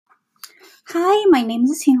Hi, my name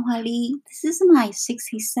is Qinghua Li. This is my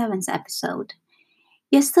 67th episode.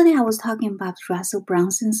 Yesterday I was talking about Russell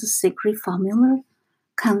Brunson's secret formula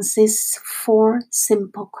consists four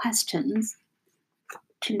simple questions.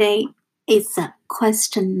 Today is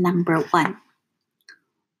question number one.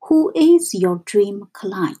 Who is your dream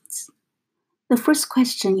client? The first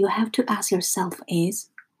question you have to ask yourself is,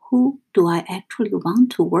 who do I actually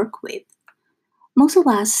want to work with? Most of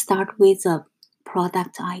us start with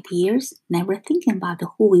product ideas, never thinking about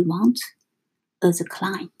who we want as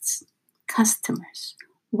clients, customers,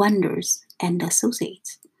 vendors, and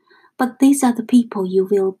associates. But these are the people you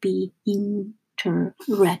will be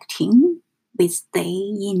interacting with day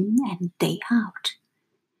in and day out.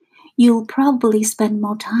 You'll probably spend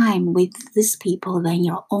more time with these people than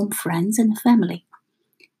your own friends and family.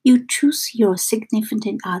 You choose your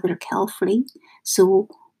significant other carefully, so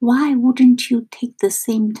why wouldn't you take the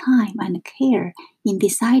same time and care in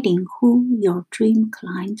deciding who your dream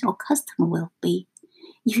client or customer will be?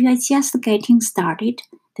 If you are just getting started,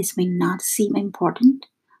 this may not seem important,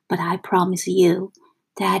 but I promise you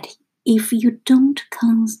that if you don't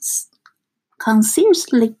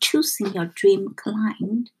consciously choosing your dream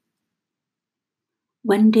client,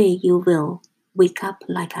 one day you will wake up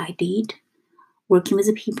like I did, working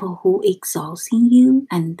with people who exhausting you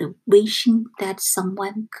and wishing that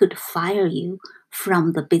someone could fire you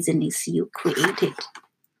from the business you created.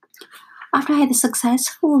 After I had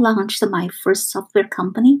successfully launched my first software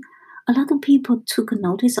company, a lot of people took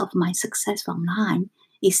notice of my success online,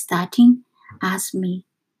 starting ask me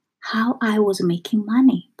how I was making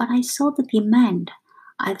money. But I saw the demand.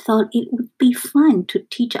 I thought it would be fun to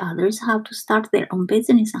teach others how to start their own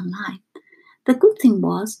business online. The good thing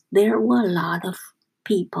was there were a lot of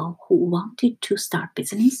people who wanted to start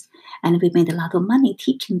business, and we made a lot of money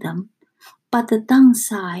teaching them. But the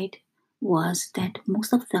downside was that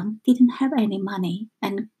most of them didn't have any money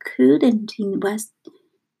and couldn't invest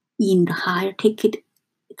in the higher ticket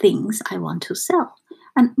things I want to sell.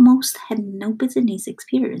 And most had no business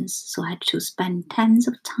experience, so I had to spend tons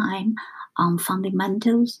of time on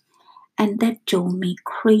fundamentals, and that drove me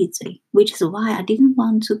crazy, which is why I didn't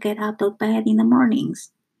want to get out of bed in the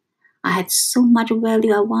mornings. I had so much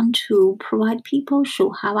value I want to provide people,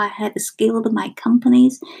 show how I had scaled my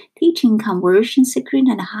companies, teaching conversion secret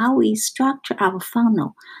and how we structure our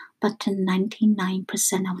funnel. But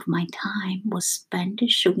 99% of my time was spent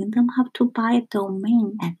showing them how to buy a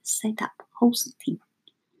domain and set up hosting.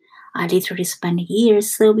 I literally spent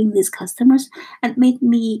years serving these customers and made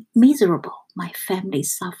me miserable. My family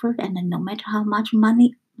suffered, and no matter how much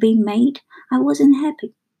money we made, I wasn't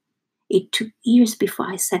happy. It took years before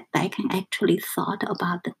I sat back and actually thought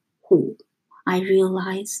about the who. I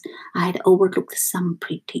realized I had overlooked some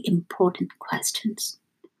pretty important questions.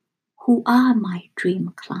 Who are my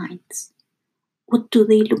dream clients? What do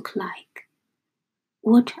they look like?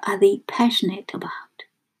 What are they passionate about?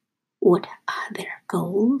 What are their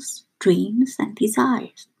goals, dreams, and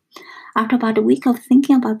desires? After about a week of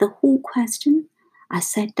thinking about the who question, I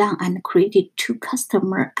sat down and created two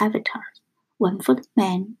customer avatars, one for the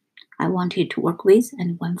man I wanted to work with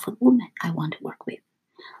and one for the woman I want to work with.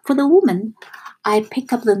 For the woman, I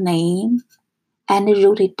picked up the name and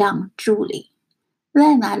wrote it down, Julie.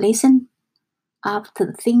 Then I listened up to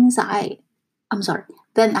the things I'm sorry,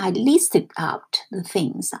 then I listed out the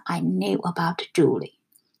things I knew about Julie.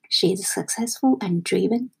 She is successful and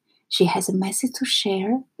driven. She has a message to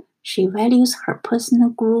share. She values her personal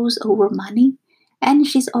growth over money, and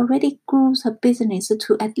she's already grown her business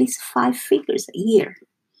to at least 5 figures a year.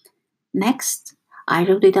 Next, I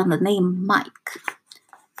wrote down the name Mike.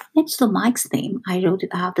 Next to Mike's name, I wrote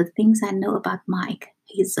out the things I know about Mike.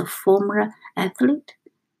 He's a former athlete.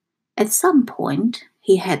 At some point,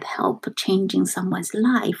 he had helped changing someone's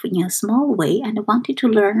life in a small way and wanted to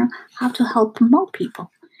learn how to help more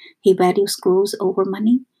people. He values growth over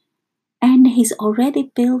money, and he's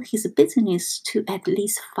already built his business to at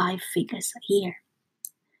least 5 figures a year.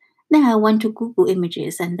 Then I went to Google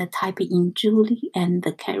Images and typed in Julie and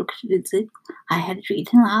the characteristics I had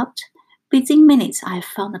written out. Within minutes, I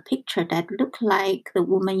found a picture that looked like the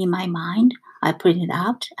woman in my mind. I printed it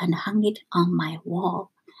out and hung it on my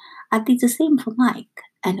wall. I did the same for Mike,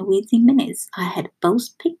 and within minutes, I had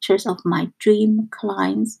both pictures of my dream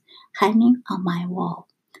clients hanging on my wall.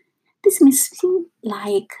 This may seem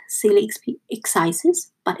like silly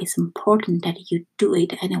exercises, but it's important that you do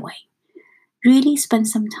it anyway. Really spend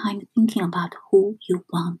some time thinking about who you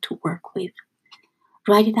want to work with.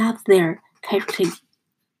 Write it out there.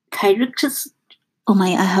 Characters. Oh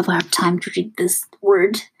my, I have a hard time to read this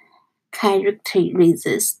word.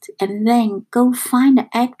 Characteristics, and then go find an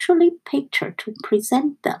actually picture to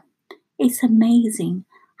present them. It's amazing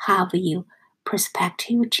how your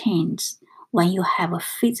perspective changes when you have a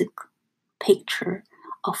physical picture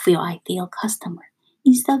of your ideal customer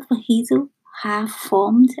instead of his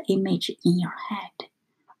half-formed image in your head.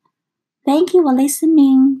 Thank you for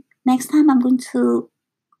listening. Next time I'm going to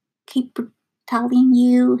keep telling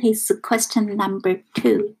you his question number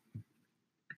 2.